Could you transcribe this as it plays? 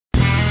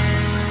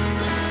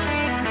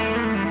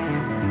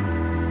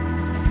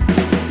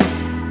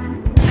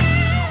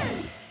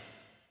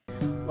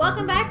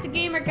welcome back to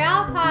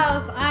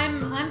GamerGalPals.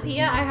 I'm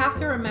Pia. I have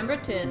to remember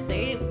to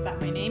say that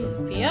my name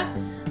is Pia.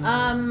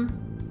 And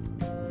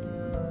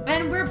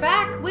we're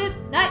back with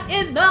Night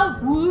in the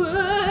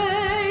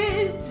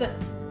Woods.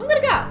 I'm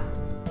gonna go.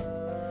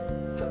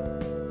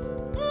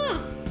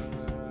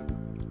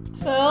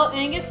 So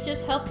Angus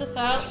just helped us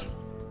out.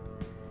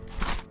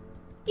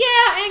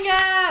 Yeah,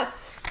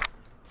 Angus!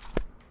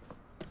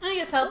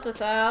 Angus helped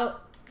us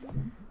out.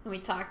 And we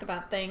talked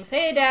about things.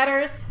 Hey,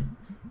 dadders.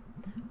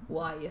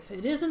 Why, if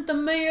it isn't the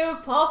mayor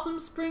of Possum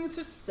Springs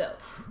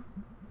herself.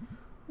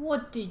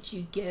 What did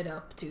you get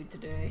up to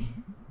today?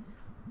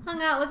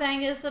 Hung out with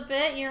Angus a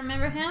bit. You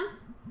remember him?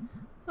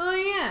 Oh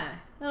yeah,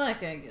 I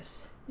like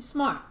Angus. He's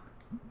smart.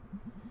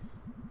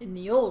 In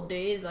the old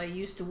days, I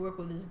used to work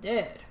with his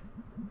dad.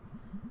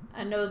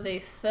 I know they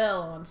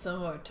fell on some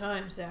of our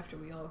times after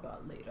we all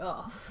got laid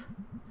off.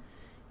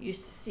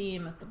 Used to see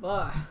him at the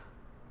bar.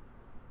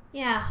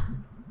 Yeah.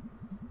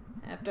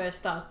 After I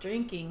stopped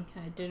drinking,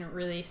 I didn't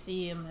really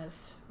see him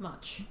as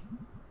much.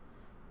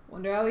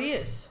 Wonder how he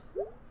is.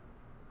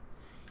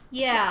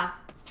 Yeah.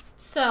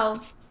 So,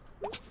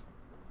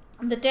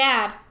 the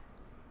dad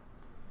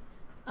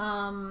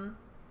in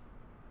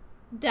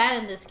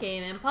this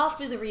game, and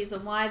possibly the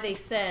reason why they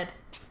said,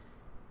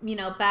 you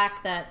know,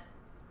 back that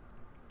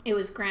it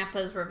was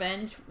Grandpa's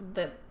revenge,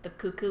 that the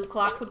cuckoo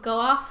clock would go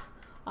off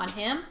on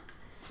him.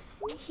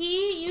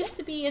 He used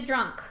to be a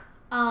drunk.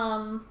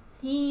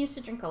 He used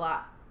to drink a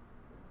lot.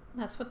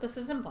 That's what this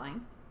is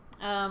implying.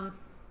 And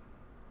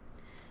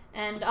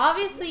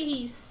obviously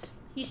he's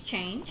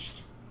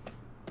changed.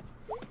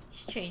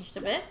 He's changed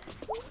a bit.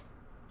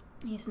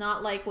 He's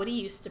not like what he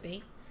used to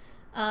be.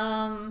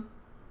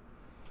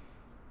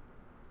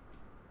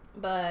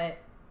 But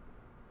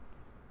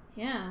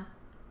yeah,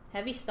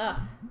 heavy stuff.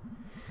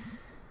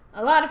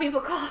 A lot of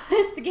people call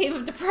this the game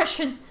of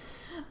depression.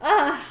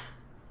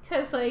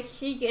 Cause like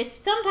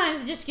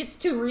sometimes it just gets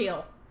too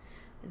real.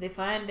 Did they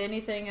find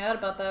anything out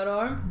about that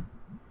arm?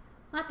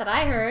 Not that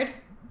I heard.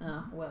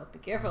 Oh, well, be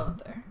careful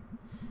out there.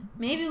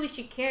 Maybe we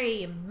should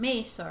carry a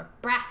mace or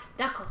brass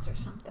knuckles or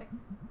something.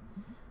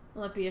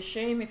 Well, it'd be a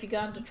shame if you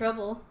got into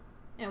trouble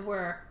and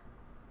were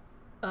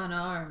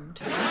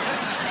unarmed. No,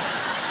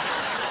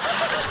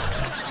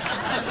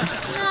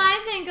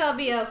 I think I'll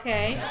be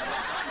okay.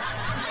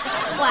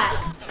 What?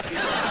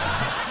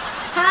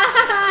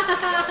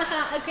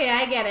 Okay,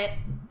 I get it.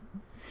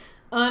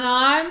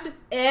 Unarmed?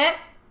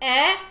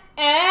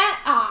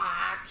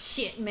 Ah,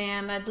 shit,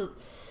 man. I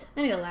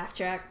need a laugh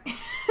track.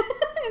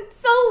 It's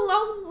so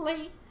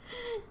lonely.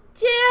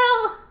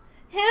 Jill!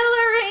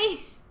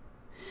 Hillary!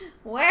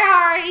 Where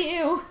are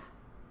you?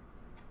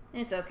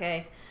 It's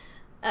okay.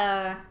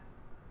 I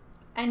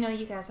know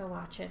you guys are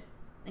watching.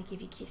 I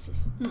give you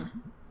kisses.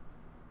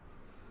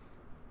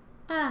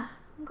 I'm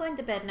going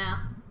to bed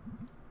now.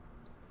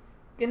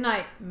 Good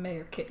night,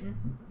 Mayor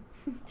Kitten.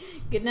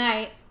 Good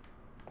night.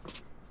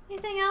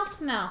 Anything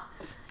else? No.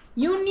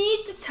 You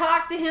need to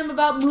talk to him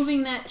about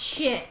moving that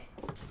shit.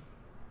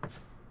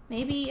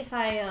 Maybe if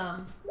I,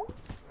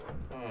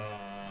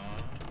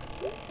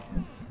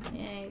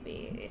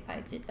 maybe if I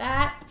did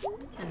that,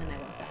 and then I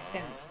went back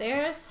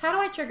downstairs. How do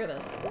I trigger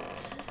this?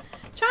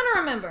 Trying to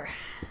remember.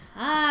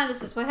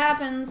 This is what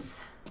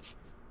happens.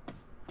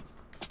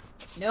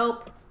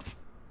 Nope.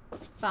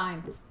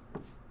 Fine.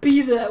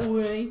 Be that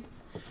way.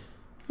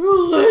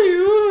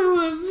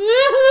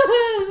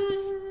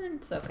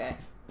 It's okay.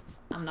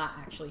 I'm not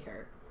actually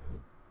hurt.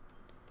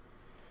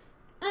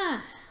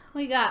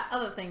 We got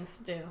other things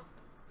to do.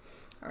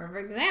 Or for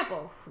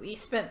example, we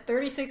spent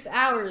 36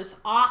 hours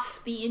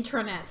off the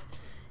internet.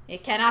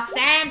 It cannot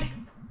stand.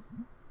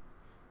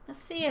 Let's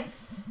see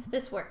if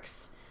this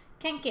works.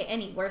 Can't get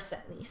any worse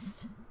at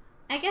least.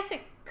 I guess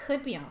it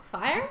could be on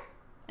fire?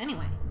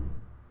 Anyway.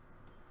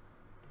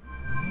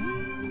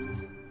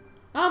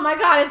 Oh my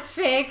god, it's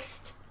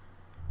fixed!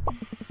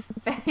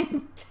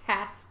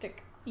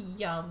 Fantastic.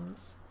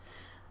 Yums.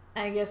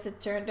 I guess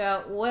it turned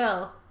out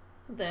well.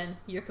 Then,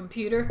 your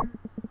computer?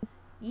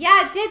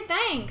 Yeah, it did,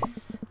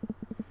 thanks!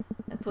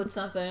 I put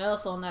something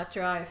else on that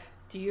drive.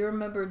 Do you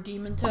remember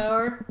Demon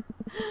Tower?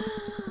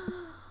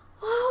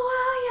 Oh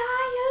wow, yeah,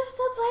 I used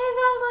to play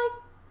that like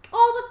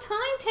all the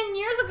time 10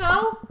 years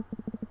ago.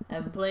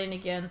 I've been playing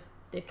again.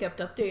 They've kept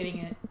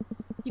updating it.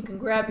 You can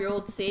grab your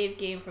old save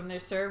game from their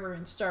server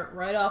and start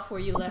right off where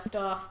you left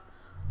off.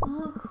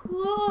 Oh,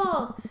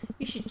 cool.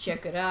 You should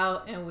check it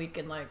out and we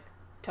can like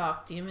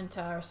talk Demon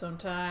Tower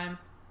sometime.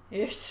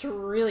 It's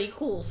really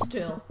cool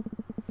still.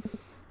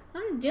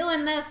 I'm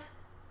doing this.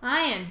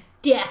 I am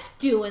deaf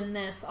doing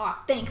this.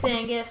 Aw, thanks,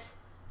 Angus.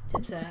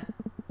 Tips that.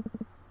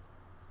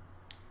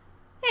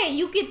 Hey,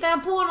 you get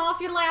that porn off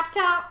your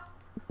laptop?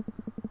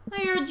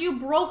 I heard you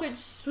broke it.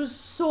 Was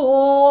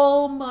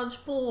so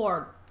much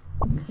porn.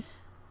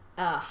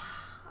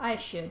 I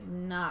should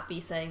not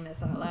be saying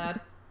this out loud.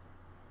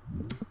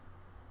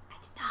 I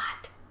did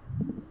not.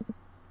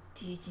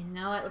 Did you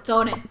know it? Let's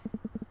own it.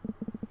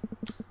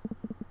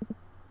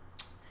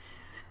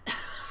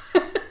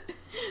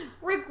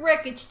 Rick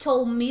Rickage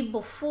told me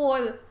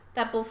before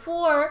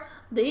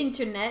the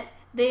internet,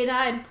 They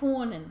died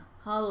pulling a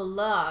hollow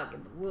log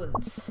in the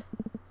woods.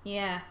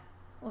 Yeah.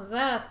 Was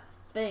that a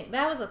thing?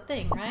 That was a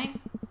thing, right?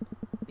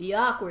 Be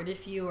awkward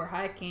if you were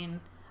hiking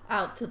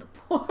out to the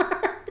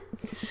port.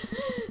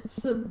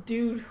 Some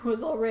dude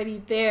was already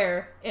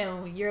there,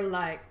 and you're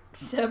like,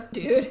 "Sup,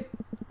 dude?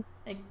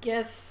 I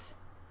guess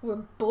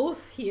we're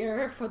both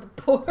here for the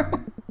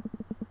port."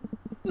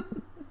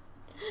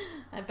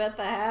 I bet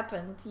that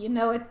happened. You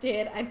know it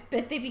did. I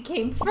bet they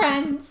became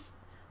friends.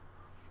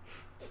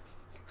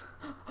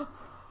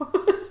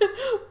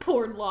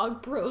 Porn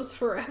log bros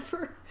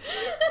forever.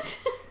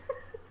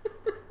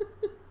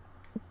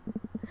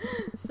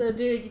 So,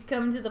 dude, you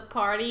come to the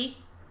party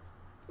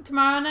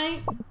tomorrow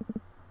night?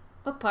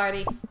 What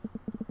party?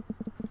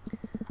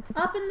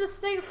 Up in the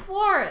state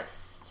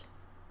forest.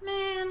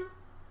 Man,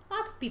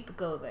 lots of people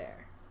go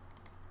there.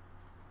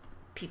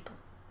 People.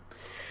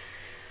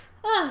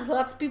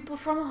 Lots of people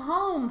from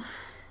home.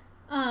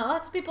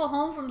 Lots of people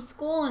home from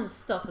school and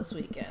stuff this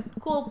weekend.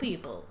 Cool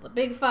people. The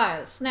big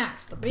fires,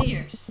 snacks, the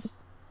beers.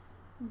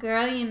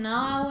 Girl, you know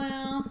I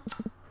will.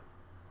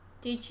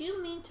 Did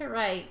you mean to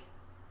write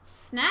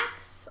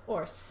snacks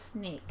or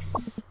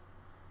snakes?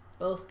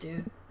 Both,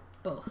 dude.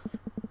 Both.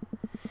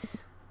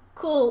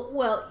 Cool.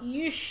 Well,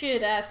 you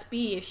should ask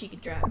B if she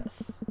could drive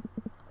us.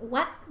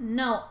 What?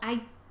 No,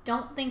 I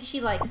don't think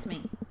she likes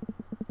me.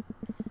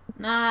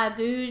 Nah,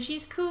 dude,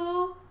 she's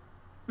cool.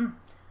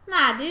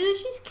 Nah, dude,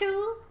 she's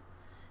cool.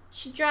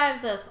 She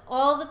drives us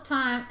all the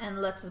time and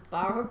lets us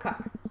borrow her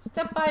car.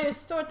 Step by your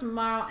store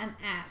tomorrow and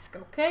ask,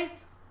 okay?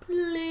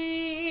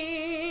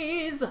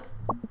 Please.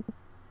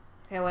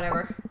 Okay,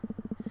 whatever.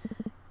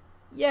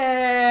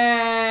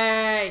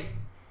 Yay!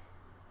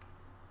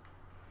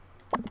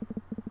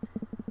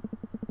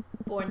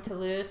 Born to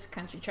lose,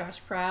 country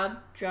trash proud,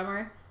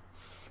 drummer,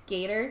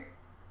 skater,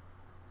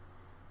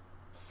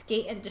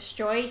 skate and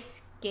destroy,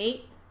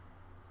 skate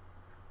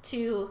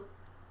to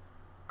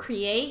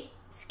create,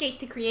 skate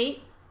to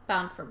create,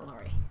 bound for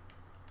glory.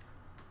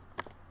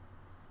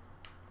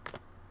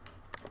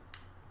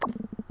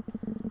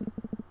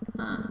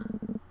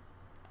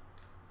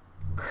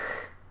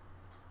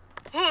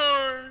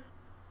 Hi.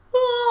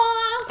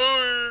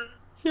 Hi.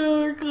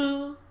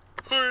 Circle.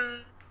 Hi.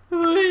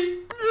 Hi.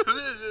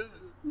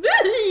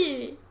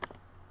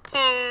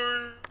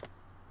 Hi.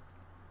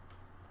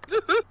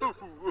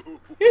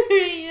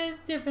 Yes,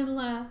 different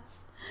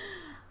laughs.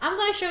 I'm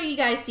gonna show you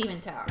guys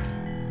Demon Tower.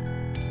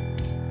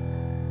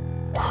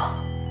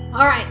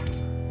 Alright.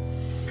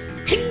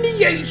 In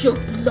the age of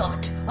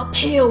blood, a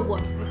pale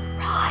one will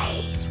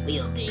rise,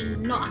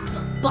 wielding not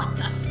the but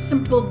a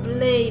simple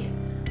blade.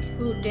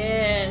 Who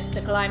dares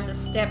to climb the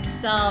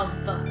steps of...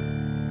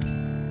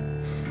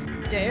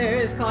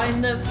 Dares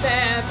climb the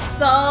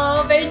steps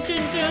of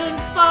ancient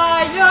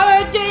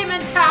doom-spire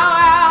Demon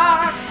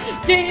Tower!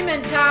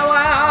 Demon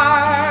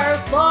Tower!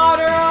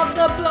 Slaughter of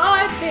the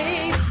blood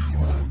thief!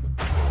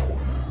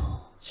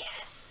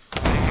 Yes!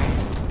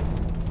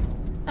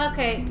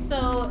 Okay,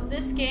 so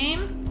this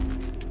game...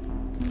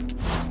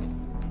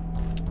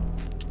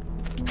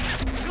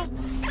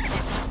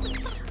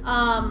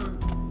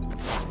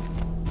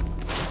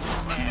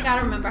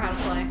 Gotta remember how to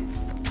play.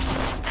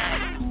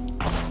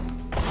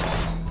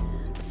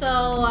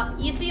 So,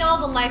 you see all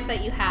the life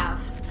that you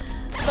have.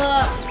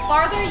 The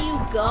farther you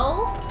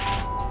go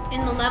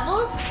in the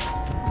levels,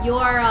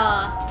 your,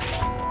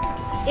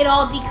 it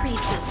all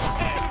decreases.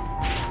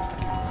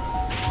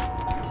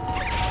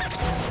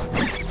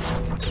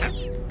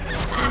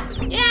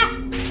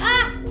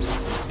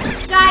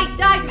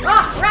 Die!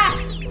 Oh,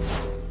 rats!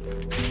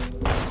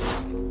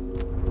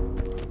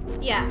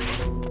 Yeah.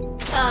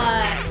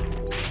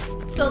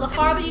 So the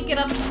farther you get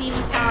up the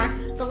Demon Tower,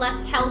 the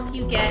less health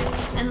you get,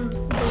 and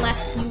the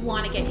less you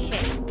want to get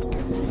hit.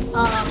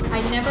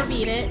 I never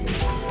beat it,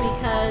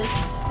 because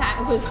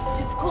that was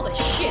difficult as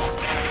shit.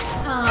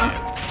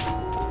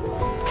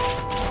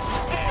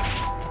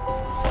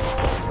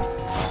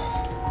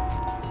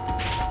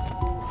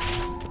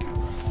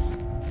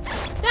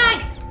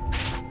 Die!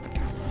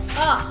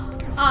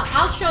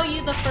 I'll show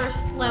you the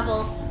first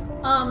level.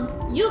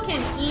 You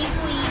can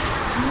easily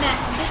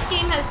this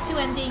game has 2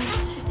 endings,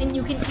 and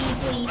you can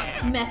easily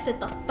mess it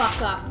the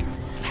fuck up.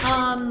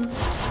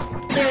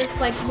 There's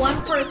like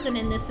one person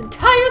in this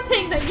entire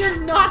thing that you're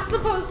not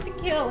supposed to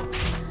kill.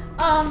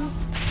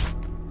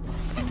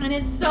 And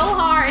it's so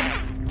hard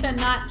to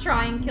not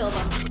try and kill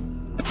them.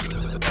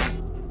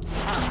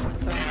 Oh,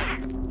 that's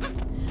right.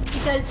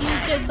 Because you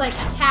just like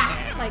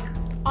attack like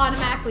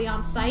automatically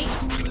on sight.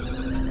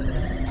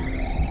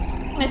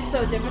 It's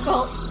so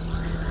difficult.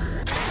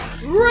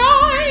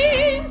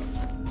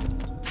 Rise!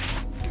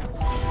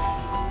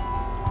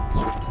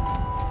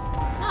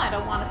 No, I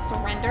don't want to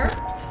surrender.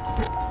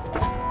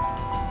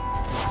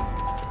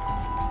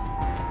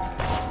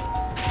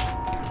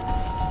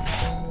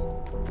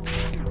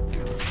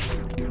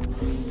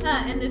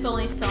 And there's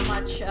only so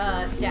much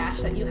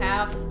dash that you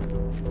have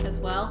as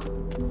well.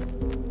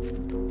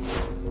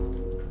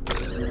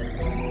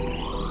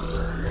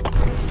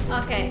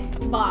 Okay,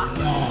 boss.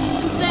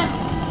 Sim.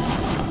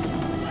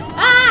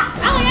 Ah!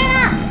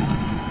 Alligator!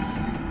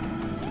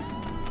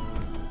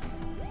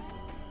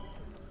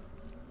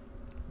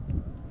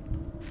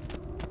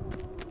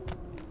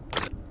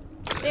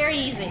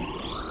 easy.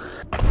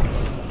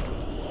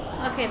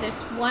 Okay, there's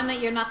one that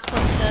you're not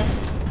supposed to...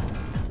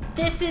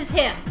 This is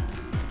him.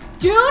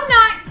 Do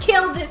not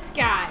kill this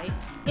guy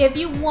if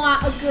you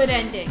want a good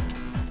ending.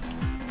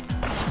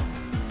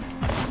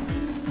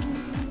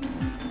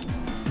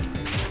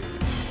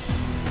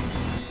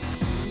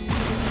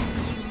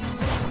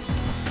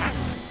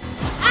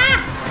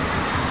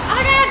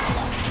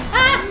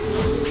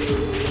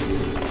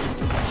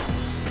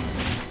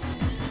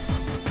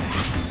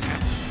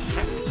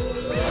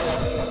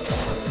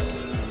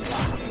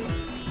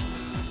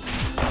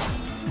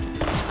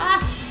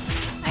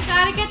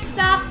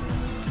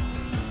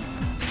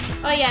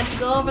 Oh yeah, to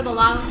go over the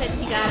lava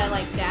pits, you gotta,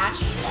 like,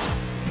 dash.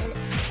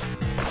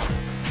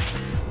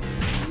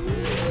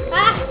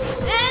 Ah!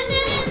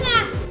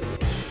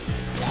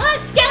 Oh,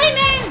 Skelly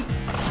Man!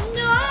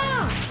 No!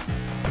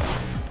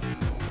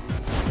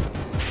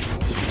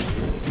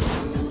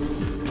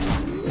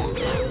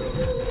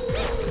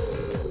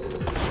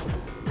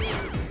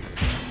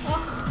 Oh.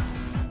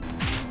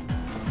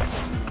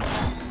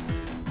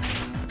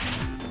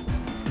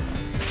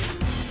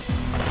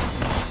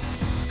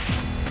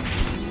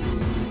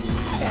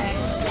 Okay.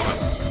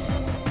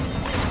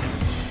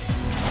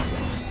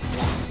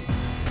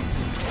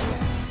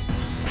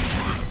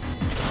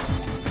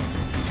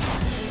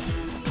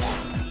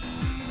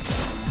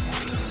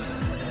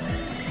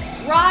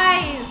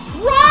 Rise!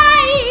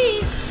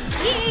 Rise!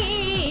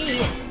 Yee!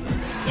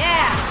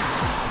 Yeah!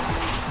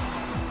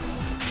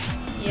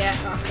 Yeah,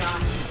 oh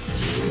god.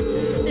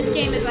 This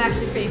game is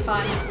actually pretty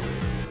fun.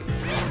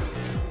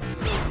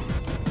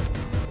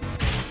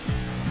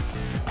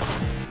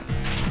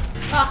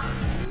 Oh.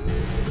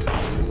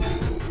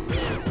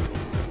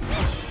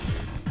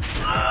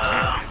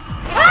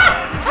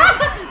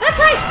 That's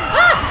right!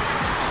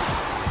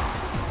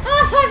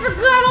 I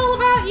forgot all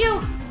about you!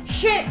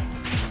 Shit!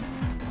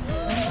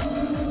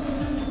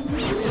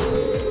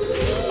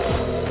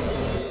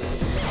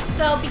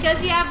 So,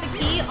 because you have the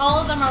key, all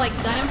of them are like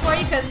gunning for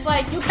you, because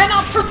like, you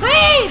cannot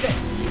proceed!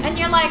 And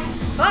you're like,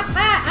 fuck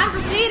that, I'm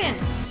proceeding!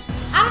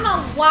 I don't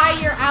know why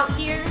you're out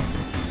here,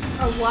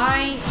 or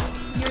why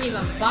you're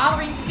even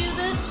bothering to do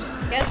this.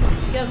 I guess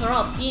it's because they're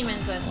all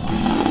demons and fuck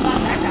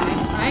that guy,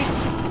 right?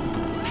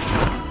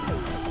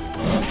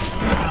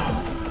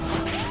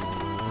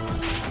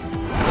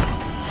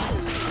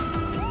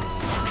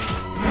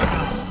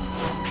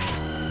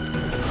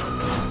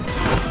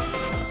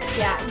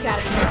 Yeah, you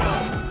gotta be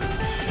careful.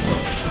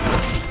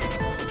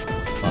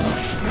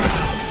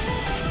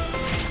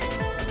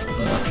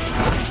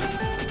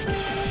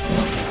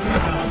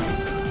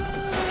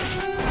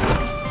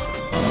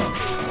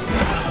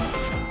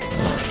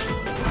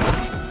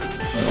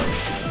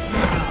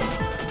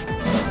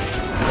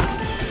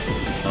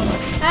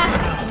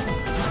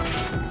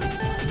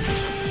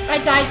 I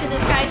died to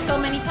this guy so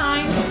many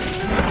times.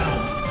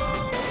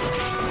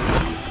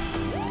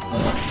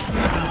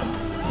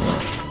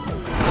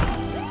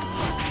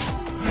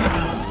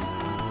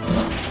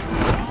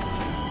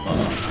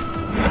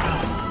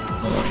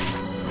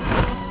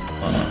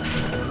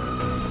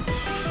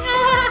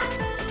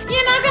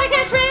 You're not gonna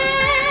catch me!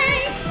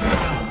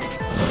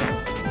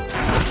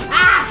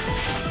 Ah!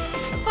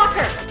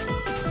 Fucker!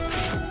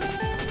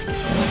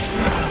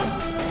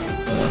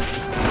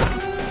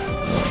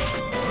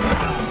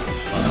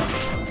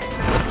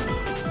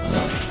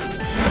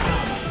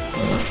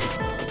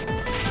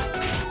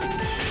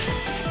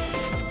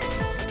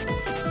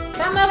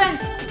 Stop moving!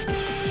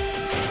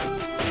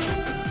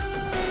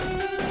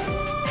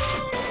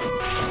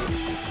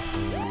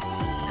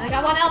 I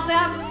got one health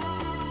down.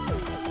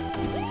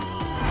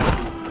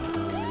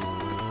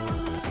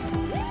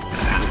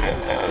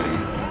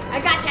 I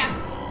gotcha!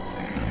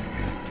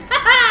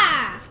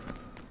 Ha-ha!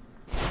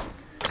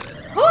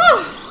 Whew!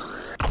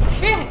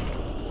 Shit!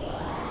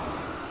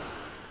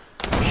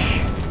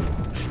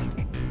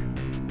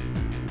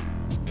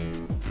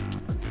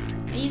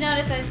 And you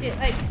notice as you,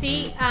 like,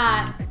 see,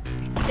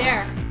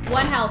 there,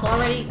 one health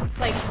already,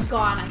 like,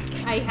 gone.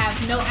 I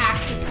have no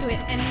access to it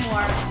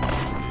anymore.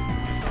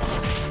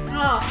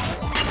 Oh.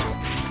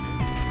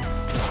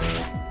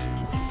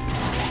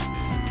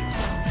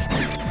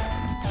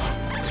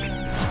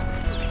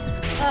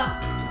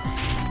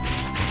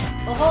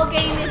 The whole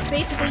game is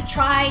basically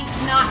try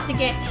not to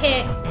get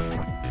hit.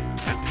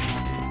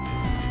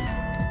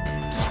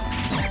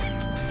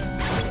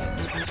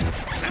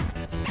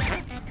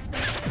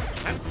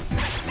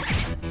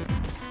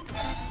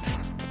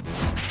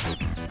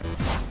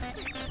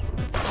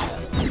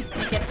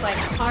 It gets like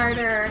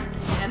harder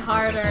and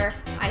harder.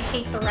 I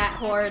hate the rat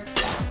hordes.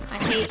 I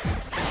hate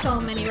so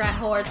many rat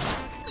hordes.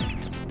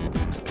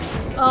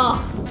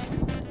 Oh,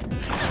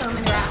 so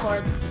many rat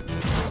hordes.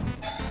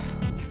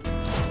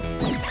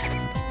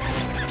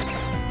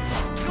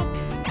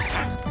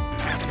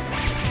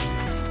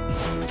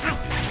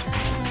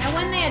 And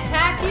when they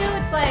attack you,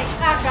 it's like,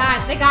 oh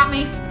god, they got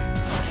me.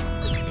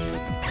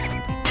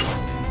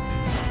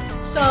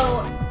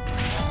 So,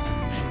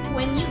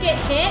 when you get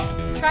hit,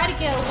 try to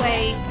get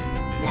away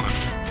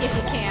if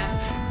you can.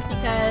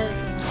 Because,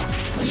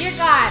 dear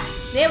god,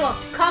 they will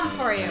come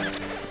for you.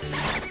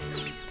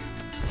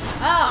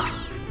 Oh!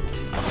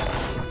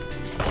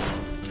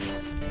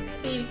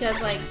 See,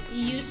 because, like,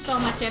 you use so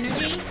much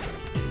energy.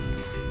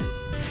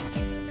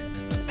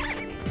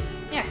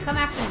 Yeah, come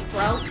after me,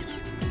 bro.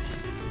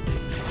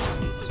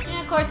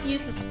 And, of course,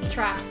 use the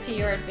traps to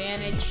your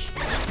advantage.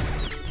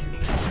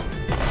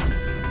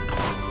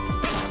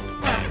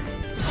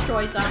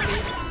 Destroy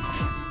zombies.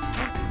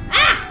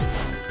 Ah!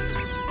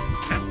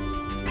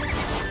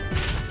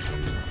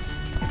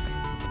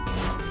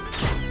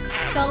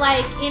 So,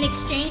 like, in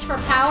exchange for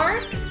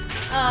power,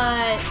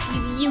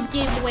 you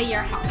give away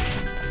your health.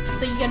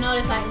 So you can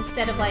notice that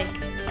instead of, like,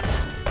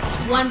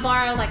 1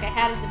 bar like I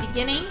had at the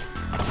beginning,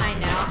 I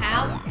now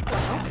have,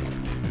 well,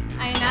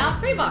 I now have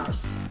 3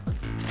 bars.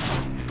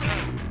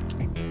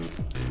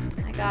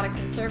 I gotta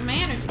conserve my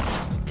energy.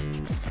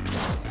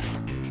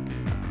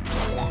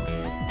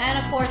 And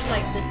of course,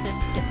 like, this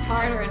just gets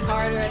harder and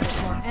harder.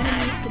 There's more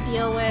enemies to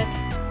deal with.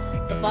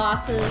 The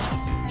bosses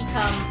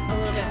become a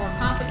little bit more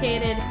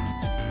complicated.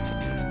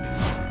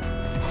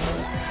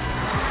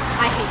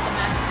 I hate the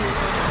magic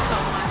users so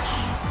much.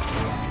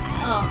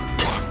 Oh.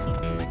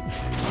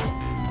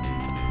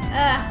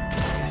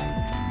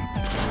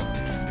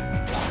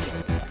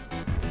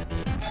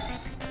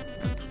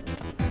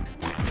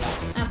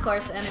 And of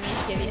course,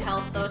 enemies give you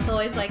health, so it's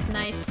always, like,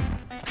 nice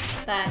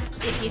that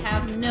if you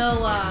have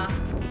no,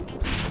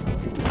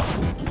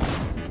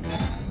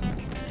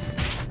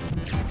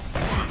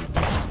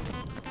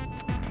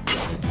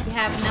 if you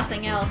have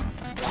nothing else.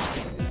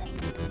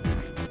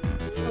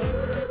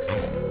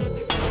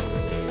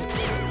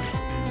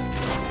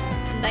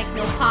 Like,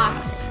 no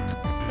pots.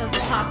 Because the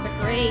pots are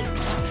great.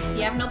 If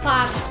you have no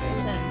pots,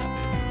 then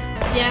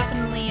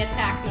definitely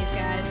attack these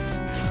guys.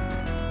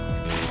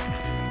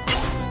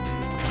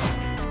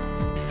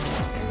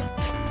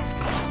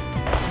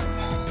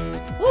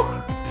 Whew!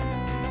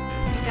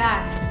 My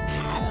god.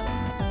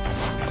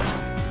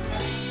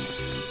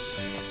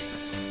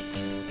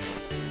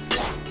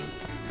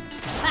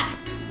 Ah!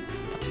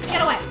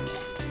 Get away!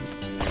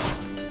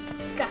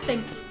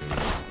 Disgusting.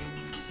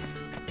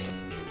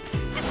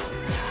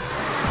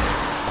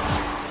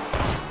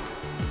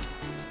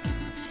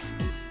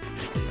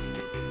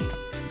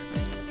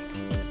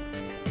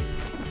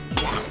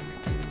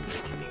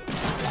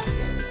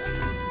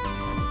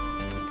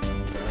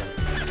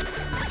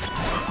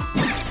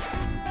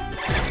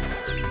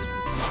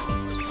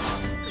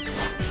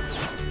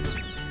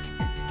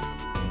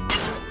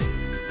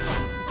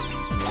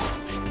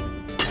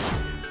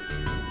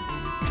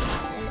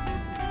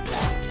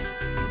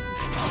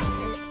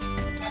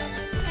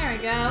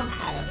 Go.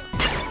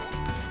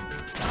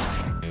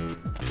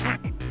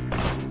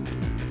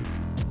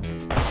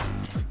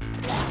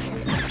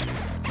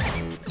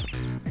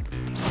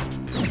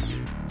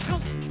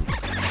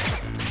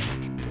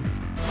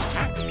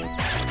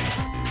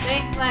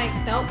 See, like,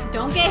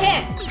 don't get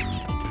hit.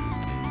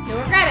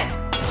 You'll regret it.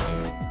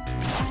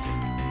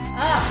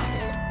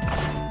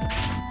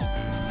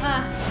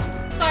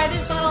 Sorry,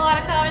 there's not a lot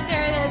of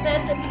commentary.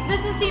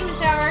 This is Demon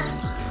Tower.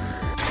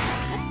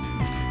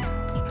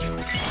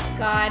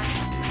 God.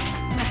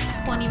 I'm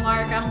at 20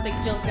 mark. I don't think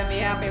Jill's gonna be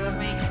happy with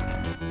me.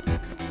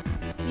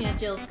 Yeah,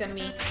 Jill's gonna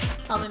be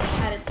helping me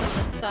edit some of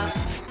this stuff.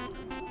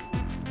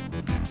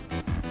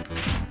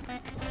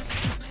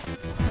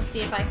 Let's see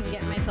if I can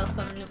get myself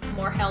some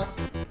more health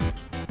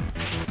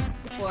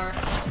before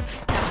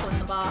tackling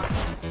the boss.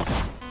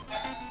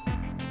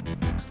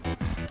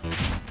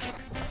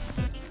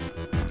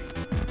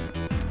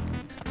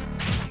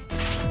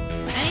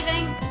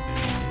 Anything?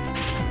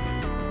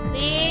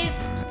 Please?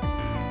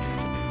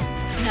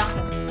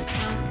 Nothing.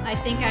 I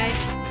think I...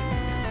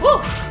 Woo!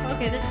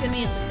 Okay, this is gonna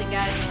be interesting,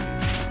 guys.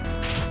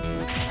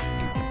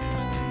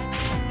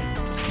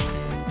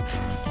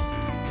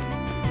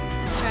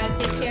 Let's try to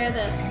take care of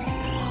this.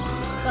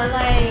 But,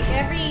 like,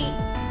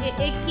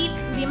 it keeps...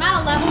 The amount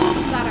of levels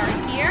that are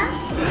here...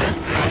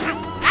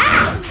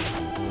 Ah!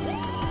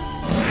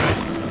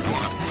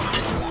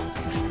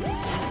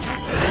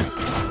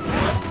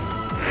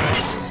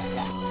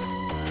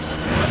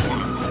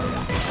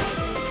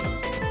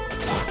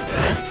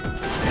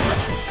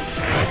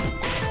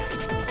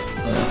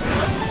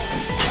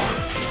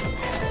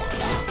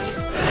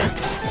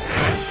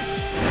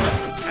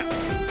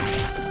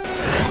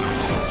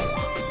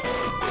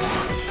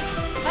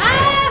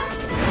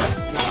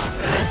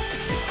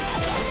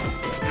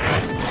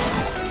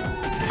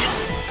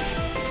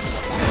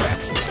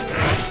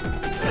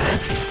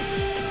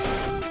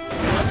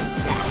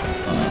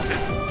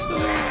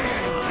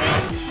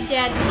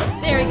 Dead.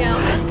 There we go.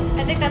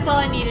 I think that's all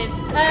I needed.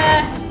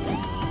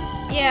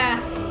 Yeah.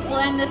 We'll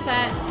end this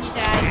at you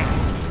die.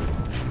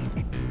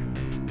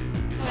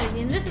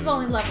 And this is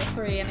only level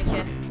 3, and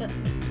again,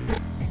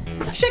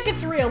 shit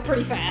gets real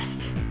pretty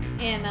fast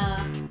in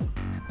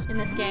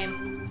this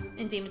game,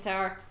 in Demon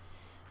Tower.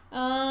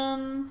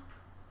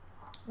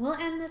 We'll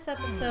end this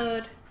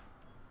episode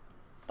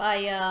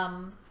by,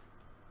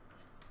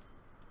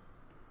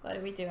 what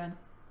are we doing?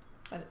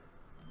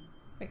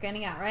 We're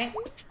getting out, right?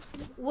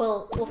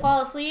 We'll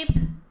fall asleep.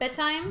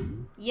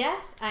 Bedtime?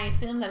 Yes, I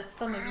assume that it's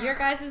some of your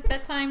guys'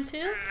 bedtime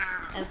too.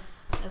 As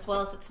as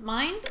well as it's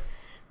mine.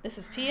 This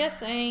is Pia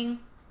saying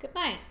good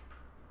night.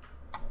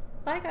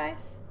 Bye,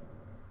 guys.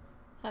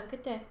 Have a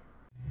good day.